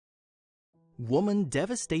Woman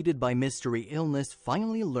devastated by mystery illness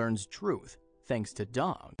finally learns truth thanks to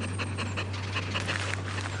dog.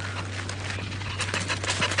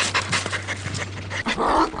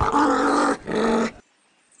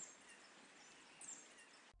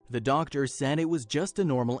 The doctor said it was just a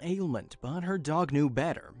normal ailment, but her dog knew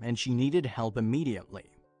better and she needed help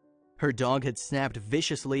immediately. Her dog had snapped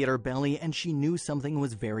viciously at her belly and she knew something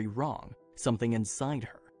was very wrong, something inside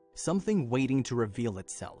her, something waiting to reveal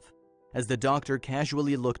itself. As the doctor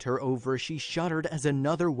casually looked her over, she shuddered as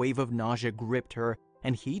another wave of nausea gripped her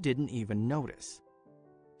and he didn't even notice.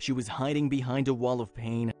 She was hiding behind a wall of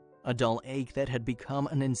pain, a dull ache that had become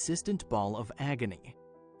an insistent ball of agony.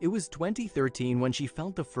 It was 2013 when she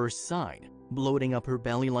felt the first sign, bloating up her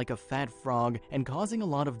belly like a fat frog and causing a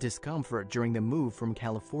lot of discomfort during the move from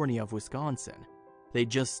California to Wisconsin. They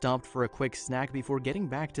just stopped for a quick snack before getting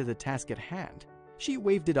back to the task at hand. She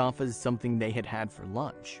waved it off as something they had had for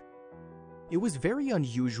lunch. It was very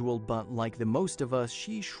unusual, but like the most of us,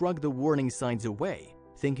 she shrugged the warning signs away,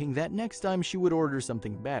 thinking that next time she would order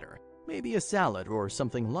something better, maybe a salad or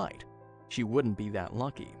something light. She wouldn't be that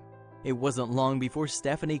lucky. It wasn't long before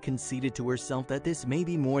Stephanie conceded to herself that this may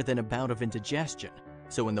be more than a bout of indigestion,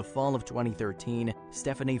 so in the fall of 2013,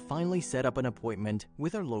 Stephanie finally set up an appointment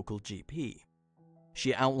with her local GP.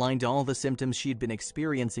 She outlined all the symptoms she'd been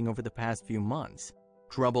experiencing over the past few months: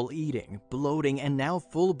 trouble eating, bloating, and now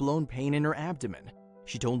full-blown pain in her abdomen.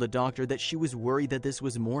 She told the doctor that she was worried that this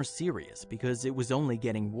was more serious because it was only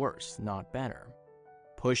getting worse, not better.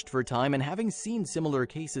 Pushed for time and having seen similar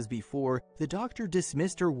cases before, the doctor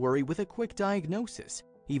dismissed her worry with a quick diagnosis,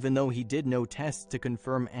 even though he did no tests to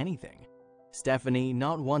confirm anything. Stephanie,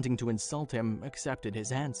 not wanting to insult him, accepted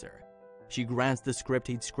his answer. She grasped the script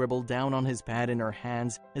he'd scribbled down on his pad in her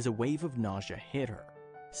hands as a wave of nausea hit her.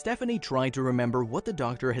 Stephanie tried to remember what the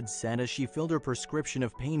doctor had said as she filled her prescription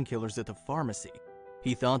of painkillers at the pharmacy.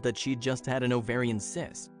 He thought that she'd just had an ovarian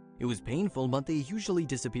cyst. It was painful, but they usually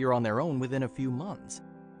disappear on their own within a few months.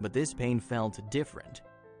 But this pain felt different.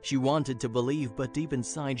 She wanted to believe, but deep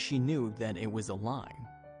inside she knew that it was a lie.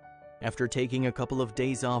 After taking a couple of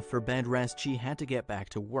days off for bed rest, she had to get back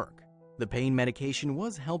to work. The pain medication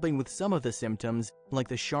was helping with some of the symptoms, like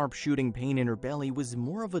the sharp shooting pain in her belly was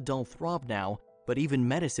more of a dull throb now, but even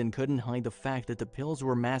medicine couldn't hide the fact that the pills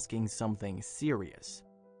were masking something serious.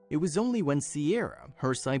 It was only when Sierra,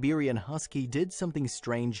 her Siberian Husky, did something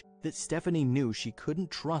strange that Stephanie knew she couldn't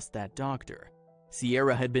trust that doctor.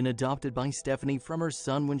 Sierra had been adopted by Stephanie from her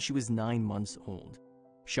son when she was 9 months old.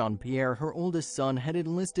 Jean-Pierre, her oldest son, had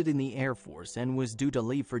enlisted in the Air Force and was due to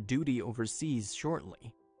leave for duty overseas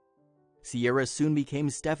shortly. Sierra soon became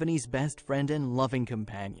Stephanie's best friend and loving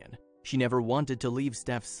companion. She never wanted to leave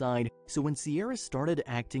Steph's side, so when Sierra started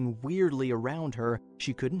acting weirdly around her,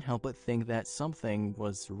 she couldn't help but think that something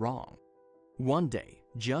was wrong. One day,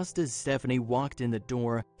 just as Stephanie walked in the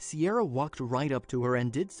door, Sierra walked right up to her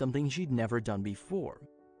and did something she'd never done before.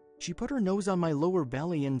 She put her nose on my lower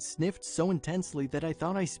belly and sniffed so intensely that I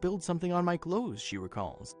thought I spilled something on my clothes, she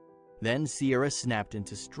recalls. Then Sierra snapped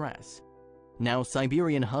into stress. Now,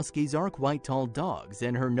 Siberian Huskies are quite tall dogs,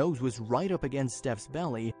 and her nose was right up against Steph's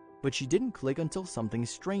belly, but she didn't click until something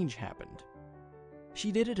strange happened.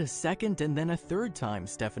 She did it a second and then a third time,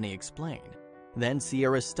 Stephanie explained. Then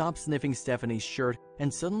Sierra stopped sniffing Stephanie's shirt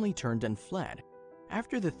and suddenly turned and fled.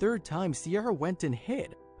 After the third time, Sierra went and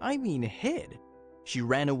hid. I mean hid. She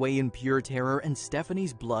ran away in pure terror and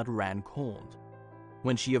Stephanie's blood ran cold.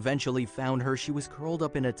 When she eventually found her, she was curled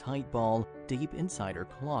up in a tight ball deep inside her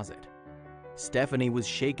closet. Stephanie was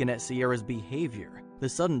shaken at Sierra's behavior. The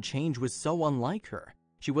sudden change was so unlike her.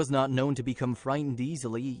 She was not known to become frightened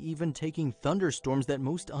easily, even taking thunderstorms that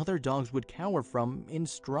most other dogs would cower from in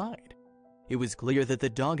stride. It was clear that the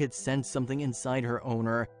dog had sensed something inside her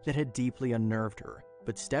owner that had deeply unnerved her,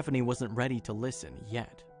 but Stephanie wasn't ready to listen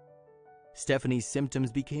yet. Stephanie's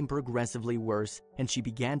symptoms became progressively worse, and she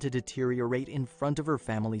began to deteriorate in front of her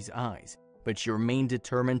family's eyes, but she remained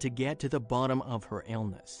determined to get to the bottom of her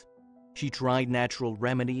illness. She tried natural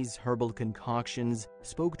remedies, herbal concoctions,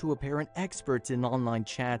 spoke to apparent experts in online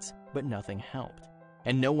chats, but nothing helped,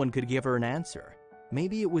 and no one could give her an answer.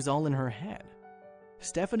 Maybe it was all in her head.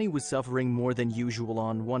 Stephanie was suffering more than usual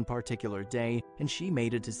on one particular day, and she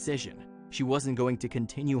made a decision. She wasn't going to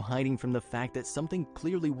continue hiding from the fact that something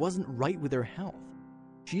clearly wasn't right with her health.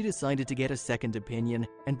 She decided to get a second opinion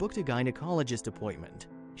and booked a gynecologist appointment.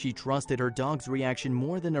 She trusted her dog's reaction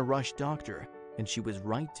more than a rush doctor, and she was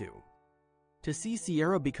right to. To see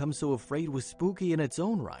Sierra become so afraid was spooky in its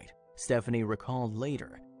own right, Stephanie recalled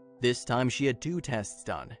later. This time she had 2 tests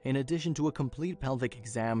done, in addition to a complete pelvic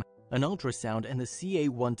exam, an ultrasound, and the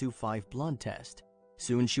CA125 blood test.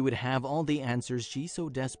 Soon she would have all the answers she so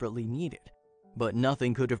desperately needed, but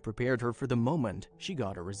nothing could have prepared her for the moment she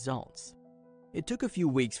got her results. It took a few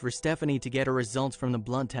weeks for Stephanie to get her results from the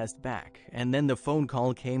blood test back, and then the phone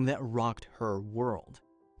call came that rocked her world.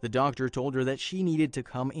 The doctor told her that she needed to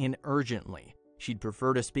come in urgently. She'd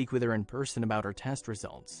prefer to speak with her in person about her test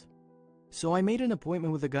results. "So I made an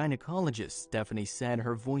appointment with a gynecologist," Stephanie said,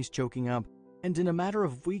 her voice choking up, "and in a matter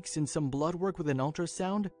of weeks and some blood work with an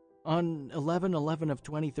ultrasound, on 11/11 of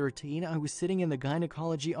 2013, I was sitting in the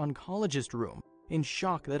gynecology oncologist room, in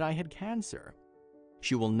shock that I had cancer."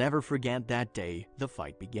 She will never forget that day the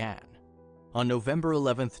fight began. On November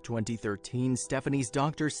 11th, 2013, Stephanie's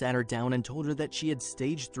doctor sat her down and told her that she had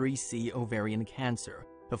stage 3C ovarian cancer,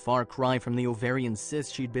 a far cry from the ovarian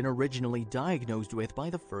cyst she'd been originally diagnosed with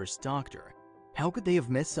by the first doctor. How could they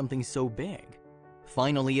have missed something so big?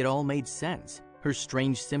 Finally, it all made sense. Her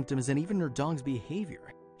strange symptoms and even her dog's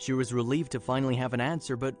behavior. She was relieved to finally have an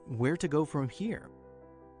answer, but where to go from here?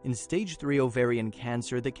 In stage 3 ovarian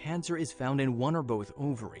cancer, the cancer is found in one or both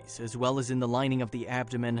ovaries, as well as in the lining of the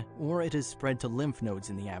abdomen, or it is spread to lymph nodes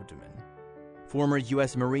in the abdomen. Former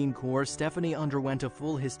U.S. Marine Corps, Stephanie underwent a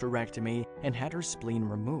full hysterectomy and had her spleen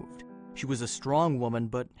removed. She was a strong woman,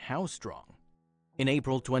 but how strong? In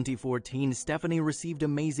April 2014, Stephanie received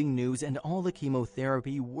amazing news, and all the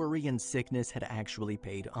chemotherapy, worry, and sickness had actually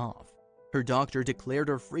paid off. Her doctor declared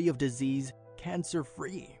her free of disease,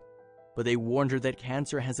 cancer-free. But they warned her that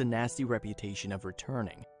cancer has a nasty reputation of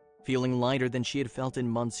returning. Feeling lighter than she had felt in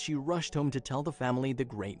months, she rushed home to tell the family the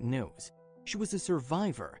great news. She was a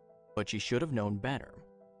survivor, but she should have known better.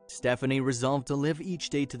 Stephanie resolved to live each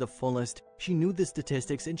day to the fullest. She knew the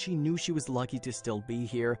statistics, and she knew she was lucky to still be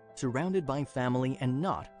here, surrounded by family and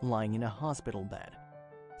not lying in a hospital bed.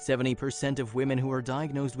 70% of women who are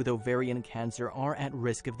diagnosed with ovarian cancer are at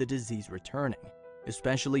risk of the disease returning,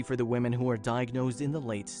 especially for the women who are diagnosed in the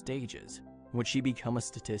late stages. Would she become a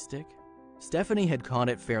statistic? Stephanie had caught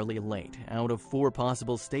it fairly late. Out of 4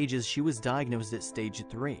 possible stages, she was diagnosed at stage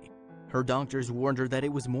 3. Her doctors warned her that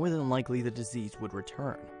it was more than likely the disease would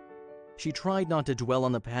return. She tried not to dwell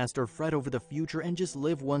on the past or fret over the future and just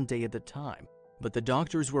live one day at a time. But the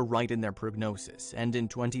doctors were right in their prognosis, and in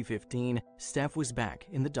 2015, Steph was back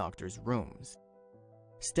in the doctor's rooms.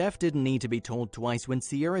 Steph didn't need to be told twice when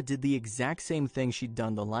Sierra did the exact same thing she'd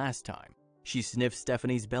done the last time. She sniffed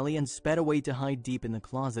Stephanie's belly and sped away to hide deep in the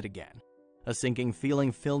closet again. A sinking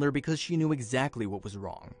feeling filled her because she knew exactly what was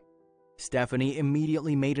wrong. Stephanie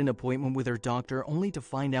immediately made an appointment with her doctor, only to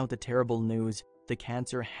find out the terrible news: the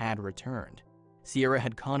cancer had returned. Sierra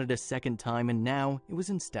had caught it a second time, and now it was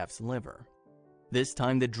in Steph's liver. This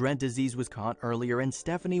time the dread disease was caught earlier, and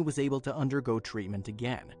Stephanie was able to undergo treatment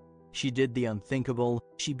again. She did the unthinkable.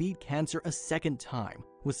 She beat cancer a second time.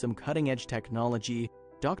 With some cutting-edge technology,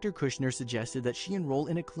 Dr. Kushner suggested that she enroll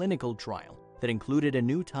in a clinical trial that included a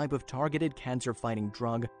new type of targeted cancer-fighting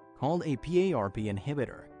drug called a PARP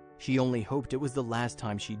inhibitor. She only hoped it was the last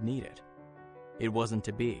time she'd need it. It wasn't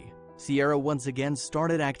to be. Sierra once again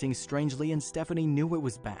started acting strangely, and Stephanie knew it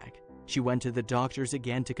was back. She went to the doctors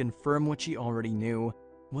again to confirm what she already knew,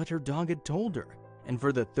 what her dog had told her. And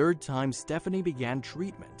for the 3rd time, Stephanie began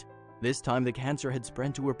treatment. This time the cancer had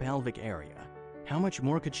spread to her pelvic area. How much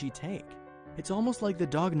more could she take? It's almost like the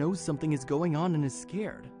dog knows something is going on and is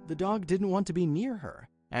scared. The dog didn't want to be near her.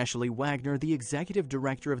 Ashley Wagner, the executive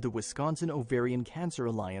director of the Wisconsin Ovarian Cancer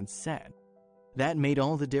Alliance, said. That made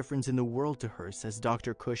all the difference in the world to her, says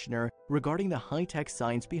Dr. Kushner, regarding the high-tech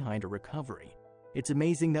science behind her recovery. It's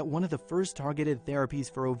amazing that one of the first targeted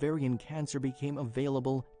therapies for ovarian cancer became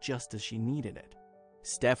available just as she needed it.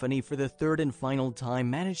 Stephanie, for the 3rd and final time,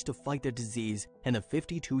 managed to fight the disease, and the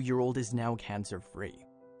 52-year-old is now cancer-free.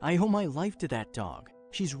 I owe my life to that dog.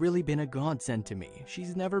 She's really been a godsend to me.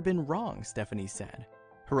 She's never been wrong, Stephanie said.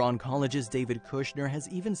 Her oncologist David Kushner has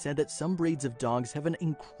even said that some breeds of dogs have an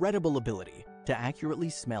incredible ability to accurately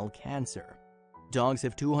smell cancer. Dogs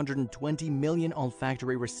have 220 million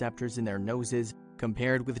olfactory receptors in their noses,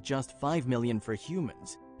 compared with just 5 million for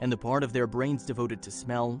humans, and the part of their brains devoted to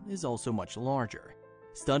smell is also much larger.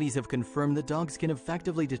 Studies have confirmed that dogs can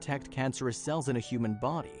effectively detect cancerous cells in a human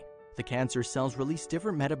body. The cancer cells release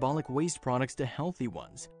different metabolic waste products to healthy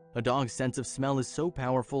ones. A dog's sense of smell is so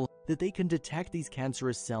powerful that they can detect these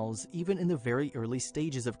cancerous cells even in the very early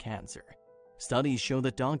stages of cancer. Studies show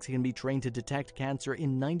that dogs can be trained to detect cancer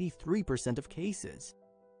in 93% of cases.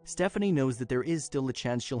 Stephanie knows that there is still a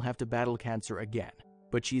chance she'll have to battle cancer again,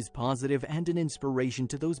 but she's positive and an inspiration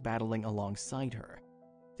to those battling alongside her.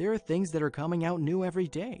 There are things that are coming out new every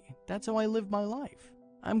day. That's how I live my life.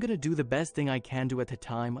 I'm gonna do the best thing I can do at the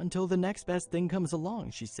time until the next best thing comes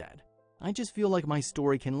along, she said. I just feel like my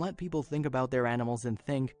story can let people think about their animals and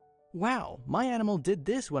think, wow, my animal did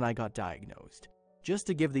this when I got diagnosed. Just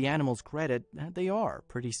to give the animals credit that they are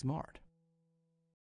pretty smart.